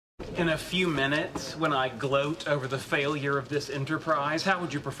in a few minutes, when I gloat over the failure of this enterprise, how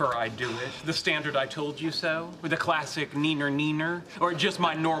would you prefer I do it? The standard I told you so? With a classic neener neener? Or just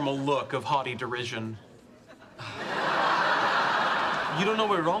my normal look of haughty derision? You don't know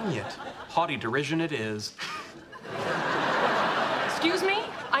we're wrong yet. Haughty derision it is. Excuse me?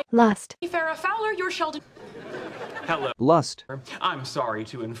 Lust. Farrah Fowler, you're Sheldon. Hello. Lust. I'm sorry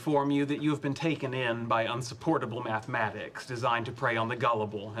to inform you that you have been taken in by unsupportable mathematics designed to prey on the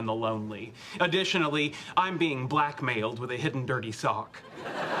gullible and the lonely. Additionally, I'm being blackmailed with a hidden dirty sock.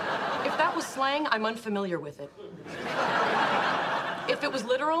 If that was slang, I'm unfamiliar with it. If it was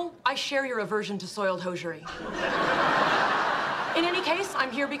literal, I share your aversion to soiled hosiery. In any case,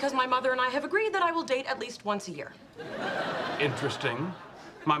 I'm here because my mother and I have agreed that I will date at least once a year. Interesting.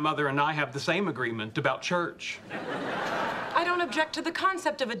 My mother and I have the same agreement about church. I don't object to the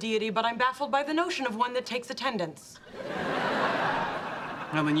concept of a deity, but I'm baffled by the notion of one that takes attendance.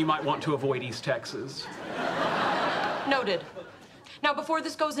 Well, then you might want to avoid East Texas. Noted. Now, before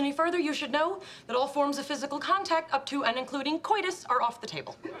this goes any further, you should know that all forms of physical contact up to and including coitus are off the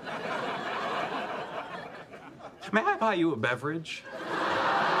table. May I buy you a beverage?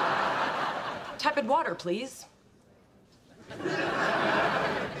 Tepid water, please.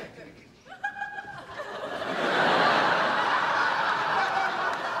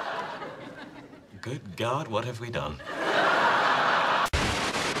 Good God, what have we done?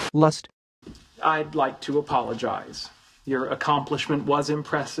 Lust. I'd like to apologize. Your accomplishment was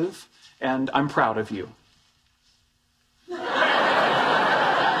impressive, and I'm proud of you.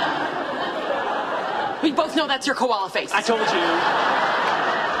 We both know that's your koala face. I told you.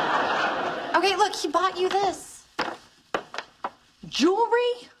 Okay, look, he bought you this.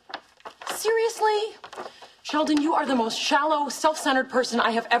 Jewelry? Seriously? Sheldon, you are the most shallow, self-centered person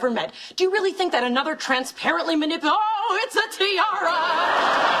I have ever met. Do you really think that another transparently Oh, it's a tiara!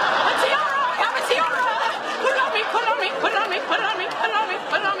 A tiara! I have a tiara! Put it on me, put it on me, put it on me, put it on me, put it on me,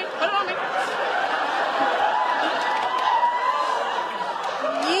 put it on me, put it on me.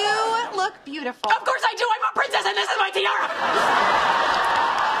 You look beautiful. Of course I do! I'm a princess and this is my tiara!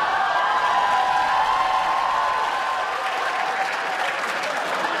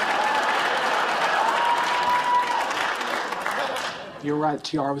 You're right,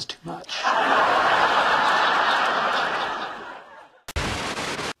 tiara was too much.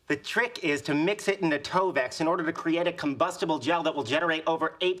 The trick is to mix it into Tovex in order to create a combustible gel that will generate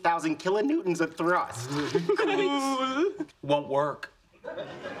over 8,000 kilonewtons of thrust. Won't work.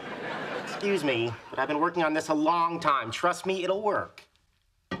 Excuse me, but I've been working on this a long time. Trust me, it'll work.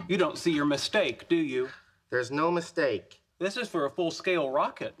 You don't see your mistake, do you? There's no mistake. This is for a full-scale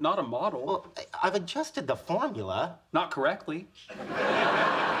rocket, not a model. Well, I've adjusted the formula. Not correctly.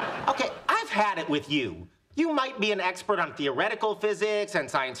 Okay, I've had it with you. You might be an expert on theoretical physics and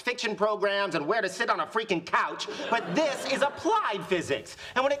science fiction programs and where to sit on a freaking couch, but this is applied physics.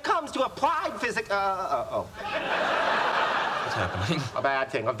 And when it comes to applied physics, What's happening? a bad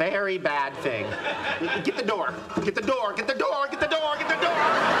thing, a very bad thing. Get the door, get the door, get the door, get the door, get the door!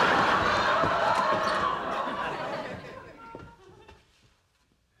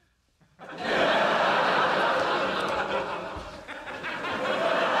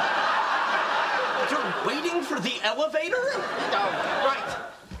 Waiting for the elevator? Oh, right.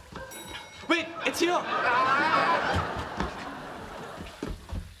 Wait, it's here.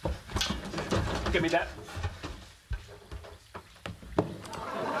 Give me that.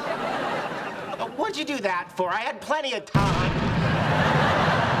 What'd you do that for? I had plenty of time.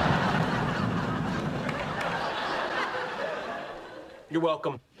 You're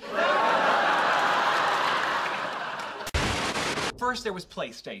welcome. First, there was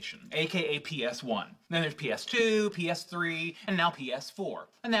PlayStation, aka PS1. Then there's PS2, PS3, and now PS4.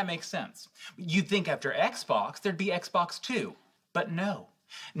 And that makes sense. You'd think after Xbox, there'd be Xbox 2. But no.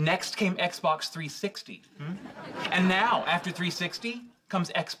 Next came Xbox 360. And now, after 360, comes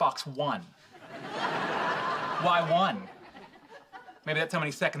Xbox One. Why one? Maybe that's how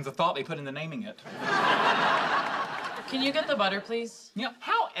many seconds of thought they put into naming it. Can you get the butter, please? You know,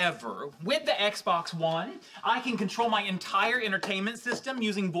 however, with the Xbox One, I can control my entire entertainment system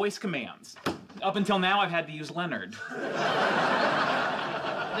using voice commands. Up until now, I've had to use Leonard.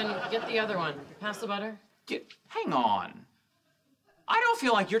 Then get the other one. Pass the butter. Hang on. I don't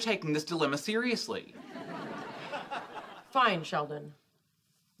feel like you're taking this dilemma seriously. Fine, Sheldon.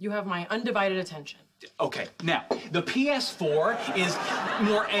 You have my undivided attention. Okay, now, the PS4 is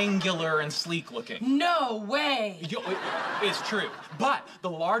more angular and sleek looking. No way. It's true. But the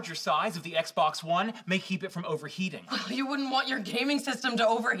larger size of the Xbox One may keep it from overheating. You wouldn't want your gaming system to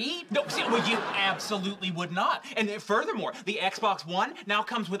overheat? No, see, well, you absolutely would not. And furthermore, the Xbox One now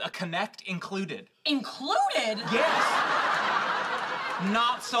comes with a Kinect included. Included? Yes.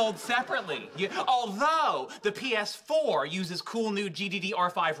 Not sold separately. Although the PS4 uses cool new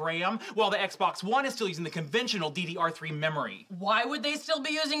GDDR5 RAM, while the Xbox One is still using the conventional DDR3 memory. Why would they still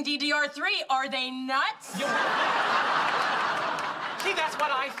be using DDR3? Are they nuts? See, that's what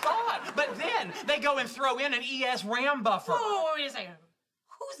I thought. But then they go and throw in an ES RAM buffer. Whoa, wait a second.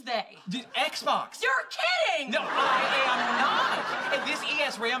 Who's they? Xbox. You're kidding! No, I am not. And this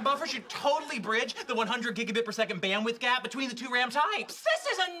ES RAM buffer should totally bridge the 100 gigabit per second bandwidth gap between the two RAM types. This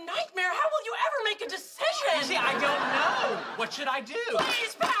is a nightmare. How will you ever make a decision? See, I don't know. What should I do?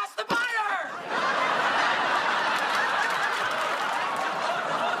 Please pass the butter!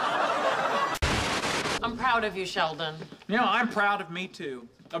 I'm proud of you, Sheldon. You know, I'm proud of me too.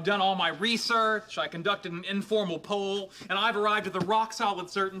 I've done all my research, I conducted an informal poll, and I've arrived at the rock-solid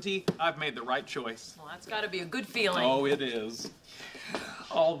certainty I've made the right choice. Well, that's gotta be a good feeling. Oh, it is.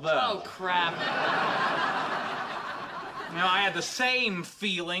 Although... Oh, crap. You know, I had the same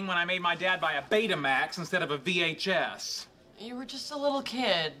feeling when I made my dad buy a Betamax instead of a VHS. You were just a little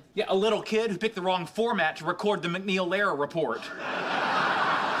kid. Yeah, a little kid who picked the wrong format to record the McNeil-Lehrer report.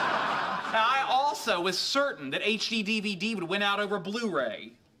 Now, I also was certain that HD DVD would win out over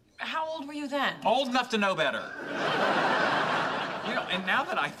Blu-ray. How old were you then? Old enough to know better. You know, and now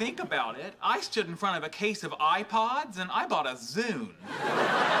that I think about it, I stood in front of a case of iPods and I bought a Zune.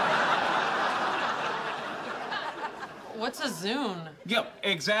 What's a Zune? Yep,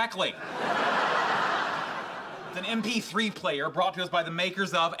 exactly. It's an MP3 player brought to us by the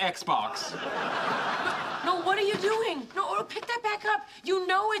makers of Xbox. No, what are you doing? No, pick that back up. You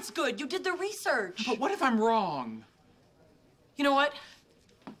know it's good. You did the research. But what if I'm wrong? You know what?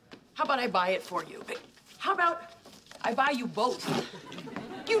 How about I buy it for you? How about I buy you both?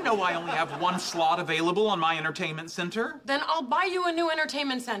 You know I only have one slot available on my entertainment center. Then I'll buy you a new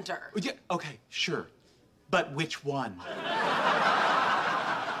entertainment center. Yeah, okay, sure. But which one?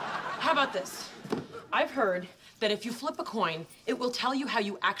 How about this? I've heard that if you flip a coin, it will tell you how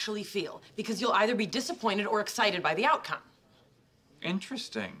you actually feel, because you'll either be disappointed or excited by the outcome.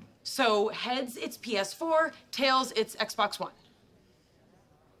 Interesting. So heads, it's PS4, tails, it's Xbox One.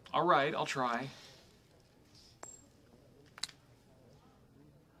 All right, I'll try.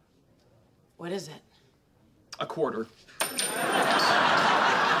 What is it? A quarter.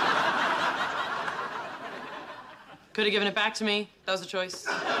 Could have given it back to me. That was a choice.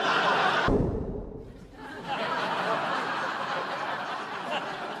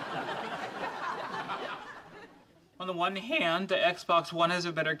 On the one hand, the Xbox One has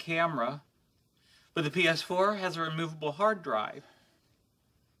a better camera, but the PS4 has a removable hard drive.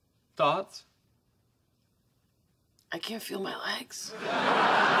 Thoughts? I can't feel my legs.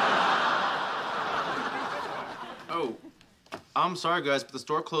 Oh, I'm sorry, guys, but the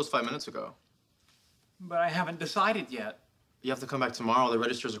store closed 5 minutes ago. But I haven't decided yet. You have to come back tomorrow. The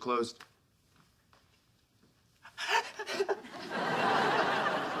registers are closed.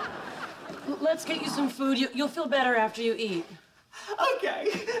 Let's get you some food. You'll feel better after you eat.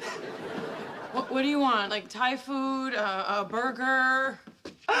 Okay. What do you want? Like Thai food, a burger?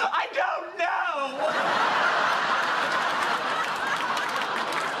 I don't know!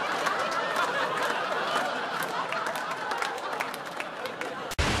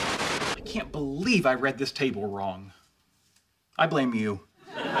 I can't believe I read this table wrong. I blame you.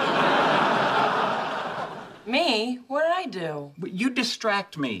 Me? What did I do? But you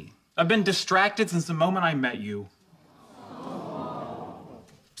distract me. I've been distracted since the moment I met you.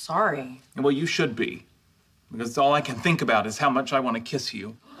 Sorry. Well, you should be. Because all I can think about is how much I want to kiss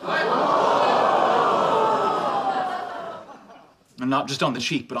you. And not just on the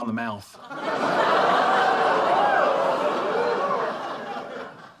cheek, but on the mouth.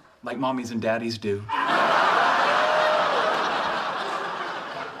 Like mommies and daddies do.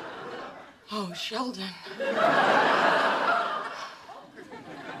 Oh, Sheldon.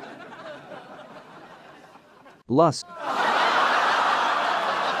 Lust.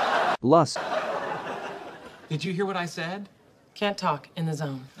 Lust. Did you hear what I said? Can't talk in the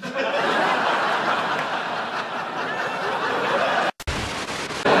zone.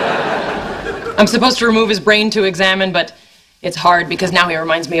 I'm supposed to remove his brain to examine, but it's hard because now he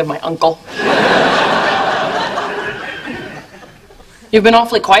reminds me of my uncle. You've been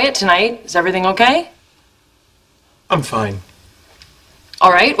awfully quiet tonight. Is everything okay? I'm fine.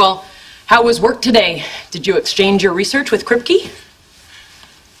 All right, well, How was work today? Did you exchange your research with Kripke?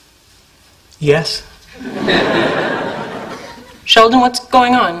 Yes. Sheldon, what's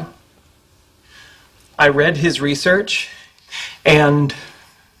going on? I read his research, and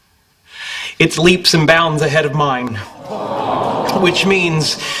it's leaps and bounds ahead of mine. Which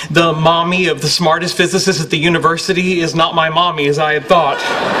means the mommy of the smartest physicist at the university is not my mommy as I had thought.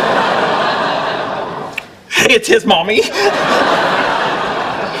 It's his mommy.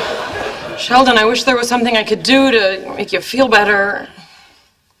 Sheldon, I wish there was something I could do to make you feel better.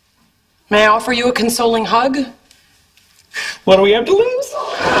 May I offer you a consoling hug? What do we have to lose?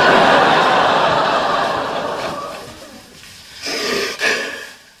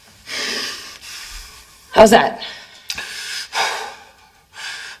 How's that?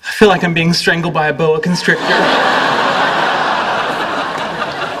 I feel like I'm being strangled by a boa constrictor.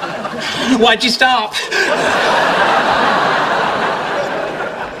 Why'd you stop?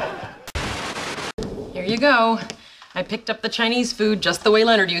 Here you go. I picked up the Chinese food just the way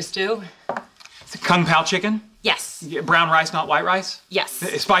Leonard used to. Is it Kung Pao chicken? Yes. Brown rice, not white rice? Yes.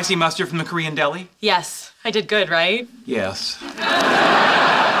 Spicy mustard from the Korean deli? Yes. I did good, right? Yes.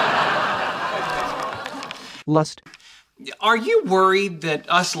 Lust. Are you worried that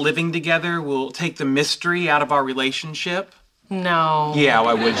us living together will take the mystery out of our relationship? No. Yeah,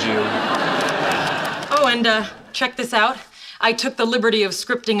 why would you? Oh, and check this out. I took the liberty of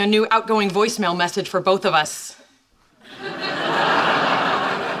scripting a new outgoing voicemail message for both of us.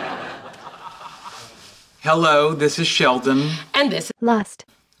 Hello, this is Sheldon. And this is Lust.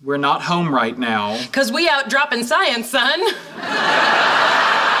 We're not home right now. 'cause we out dropping science, son.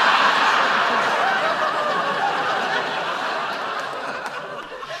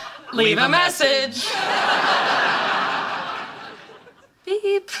 Leave a message.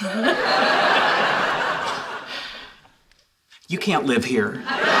 Beep. You can't live here.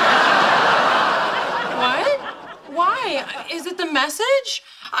 What? Why? Is it the message?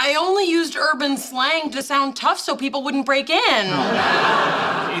 I only used urban slang to sound tough so people wouldn't break in.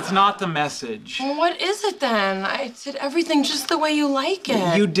 It's not the message. Well, what is it then? I did everything just the way you like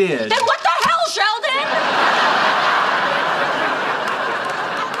it. You did. Then what the hell, Sheldon?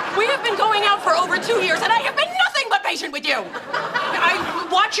 We have been going out for over 2 years, and I have been nothing but patient with you. I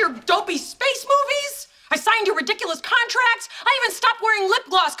watch your dopey space movies. I signed your ridiculous contracts. I even stopped wearing lip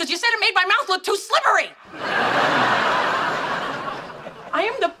gloss because you said it made my mouth look too slippery. I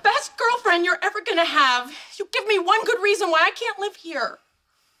am the best girlfriend you're ever gonna have. You give me one good reason why I can't live here.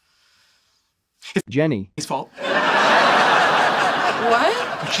 Jenny. His fault. What?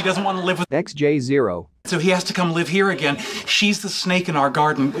 She doesn't want to live with XJ0. so he has to come live here again. She's the snake in our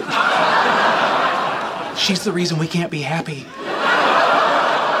garden. She's the reason we can't be happy.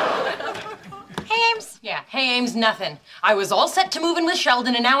 Hey, Ames. Yeah, hey, Ames, nothing. I was all set to move in with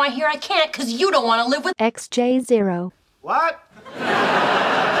Sheldon, and now I hear I can't because you don't want to live with XJ0. What?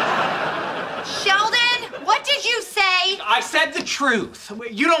 Sheldon, what did you say? I said the truth.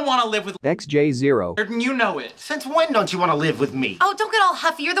 You don't want to live with XJ0. and you know it. Since when don't you want to live with me? Oh, don't get all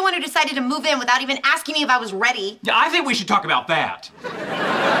huffy. You're the one who decided to move in without even asking me if I was ready. Yeah, I think we should talk about that.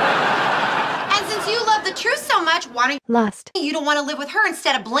 And since you love the truth so much, why don't Lust. You don't want to live with her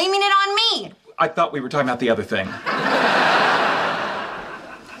instead of blaming it on me? I thought we were talking about the other thing.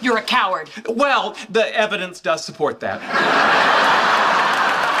 You're a coward. Well, the evidence does support that.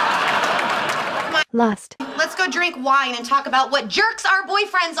 Lust. Let's go drink wine and talk about what jerks our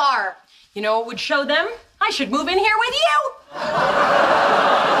boyfriends are. You know what would show them? I should move in here with you.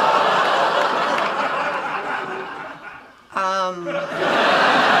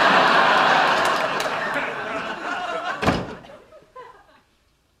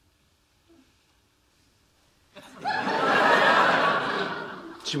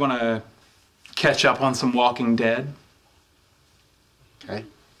 Do you want to catch up on some Walking Dead? Okay.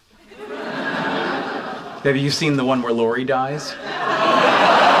 Have you seen the one where Lori dies?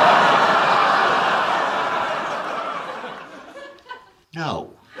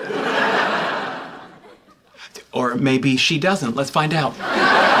 No. Or maybe she doesn't. Let's find out.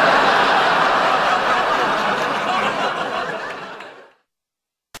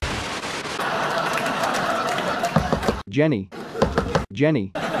 Jenny.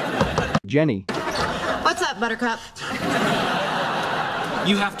 Jenny. Jenny. What's up, Buttercup?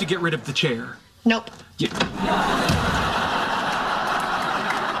 You have to get rid of the chair. Nope.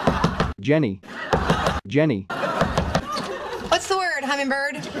 Jenny. Jenny. What's the word,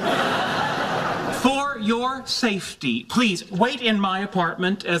 Hummingbird? For your safety, please wait in my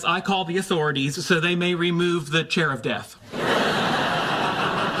apartment as I call the authorities so they may remove the chair of death.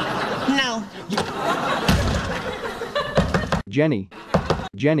 No. Jenny.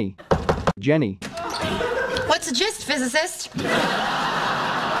 Jenny. Jenny. What's the gist, physicist?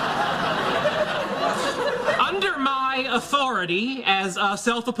 Under my authority as a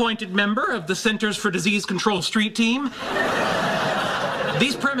self-appointed member of the Centers for Disease Control Street Team,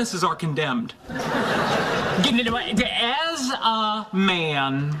 these premises are condemned. As a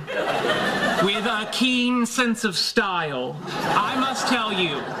man with a keen sense of style, I must tell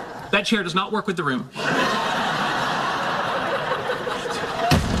you, that chair does not work with the room.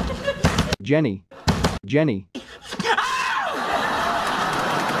 Jenny. Jenny.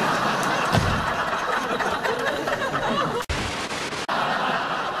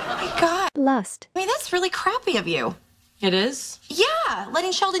 God. Lust. I mean, that's really crappy of you. It is? Yeah,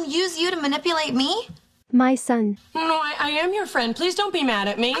 letting Sheldon use you to manipulate me? My son. No, I am your friend. Please don't be mad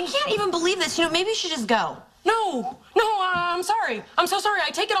at me. I can't even believe this. You know, maybe you should just go. No, I'm sorry. I'm so sorry.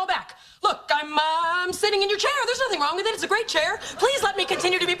 I take it all back. Look, I'm sitting in your chair. There's nothing wrong with it. It's a great chair. Please let me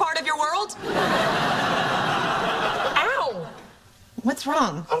continue to be part of your world. Ow! What's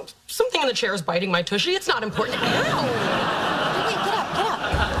wrong? Something in the chair is biting my tushy. It's not important. Ow! Wait, get up, get up.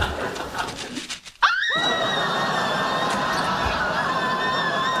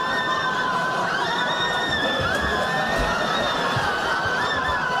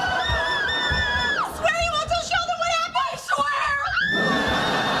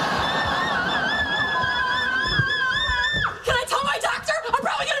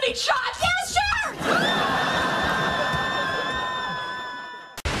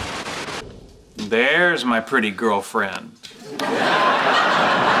 There's my pretty girlfriend.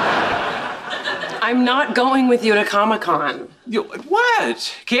 I'm not going with you to Comic-Con.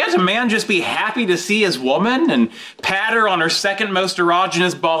 What? Can't a man just be happy to see his woman and pat her on her second most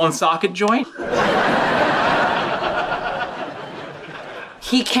erogenous ball and socket joint?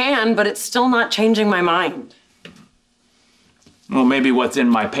 He can, but it's still not changing my mind. Well, maybe what's in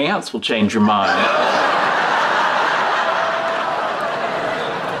my pants will change your mind.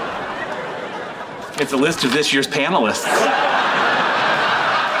 It's a list of this year's panelists.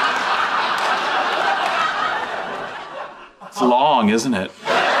 It's long, isn't it?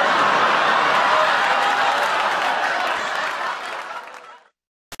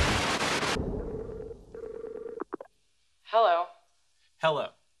 Hello. Hello.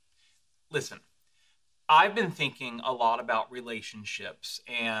 Listen, I've been thinking a lot about relationships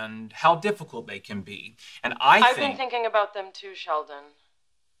and how difficult they can be. And I've been thinking about them too, Sheldon.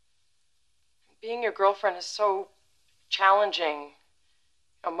 Being your girlfriend is so challenging.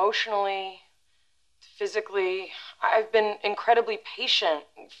 Emotionally, physically. I've been incredibly patient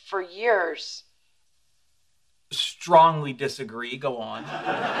for years. Strongly disagree. Go on.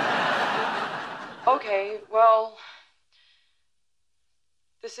 Okay, well,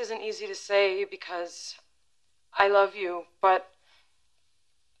 this isn't easy to say because I love you, but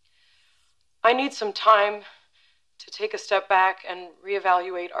I need some time to take a step back and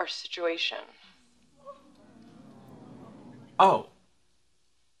reevaluate our situation. Oh.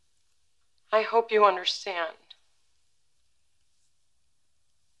 I hope you understand.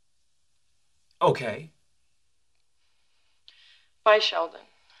 Okay. Bye, Sheldon.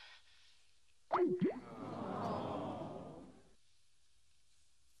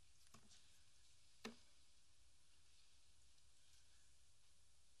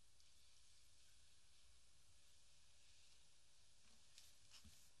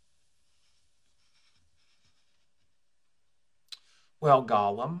 Well,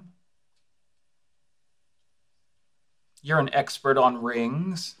 Gollum, you're an expert on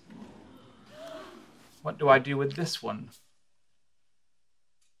rings. What do I do with this one?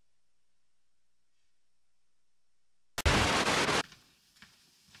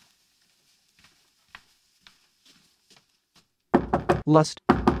 Lust.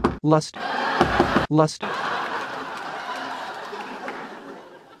 Lust. Lust.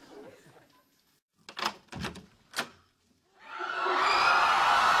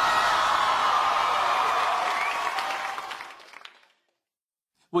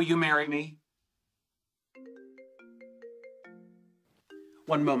 Will you marry me?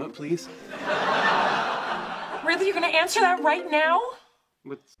 One moment, please. Really? You're gonna answer that right now?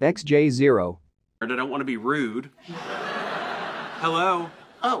 XJ0. I don't want to be rude. Hello?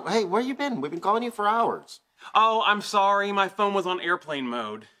 Oh, hey, where you been? We've been calling you for hours. Oh, I'm sorry. My phone was on airplane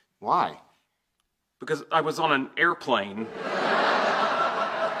mode. Why? Because I was on an airplane.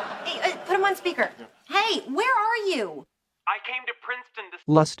 Hey, put him on speaker. Hey, where are you? I came to Princeton to...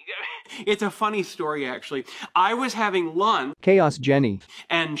 Lust. It's a funny story, actually. I was having lunch... Chaos Jenny.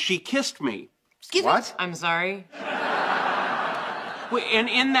 And she kissed me. Excuse what? I'm sorry. And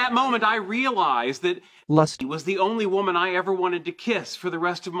in that moment, I realized that lust, she was the only woman I ever wanted to kiss for the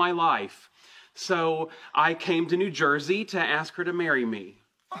rest of my life. So I came to New Jersey to ask her to marry me.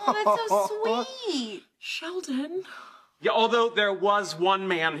 Oh, that's so sweet. Sheldon. Yeah, although there was one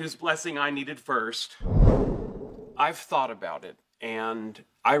man whose blessing I needed first. I've thought about it, and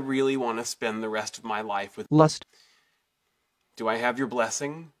I really want to spend the rest of my life with... lust, Do I have your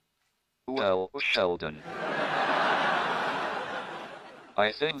blessing? Well, Sheldon,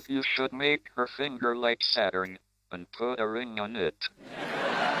 I think you should make her finger like Saturn and put a ring on it.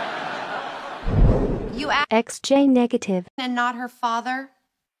 You asked XJ negative. and not her father?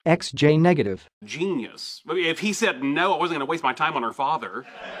 XJ negative. Genius. I mean, if he said no, I wasn't going to waste my time on her father.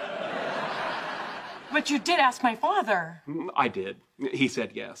 But you did ask my father. I did. He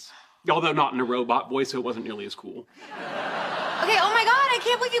said yes. Although not in a robot voice, so it wasn't nearly as cool. Okay, oh my God, I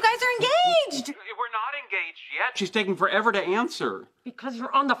can't believe you guys are engaged. We're not engaged yet. She's taking forever to answer. Because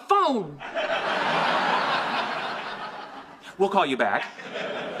you're on the phone. We'll call you back.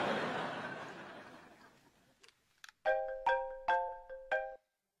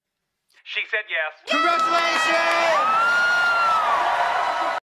 She said yes. Congratulations!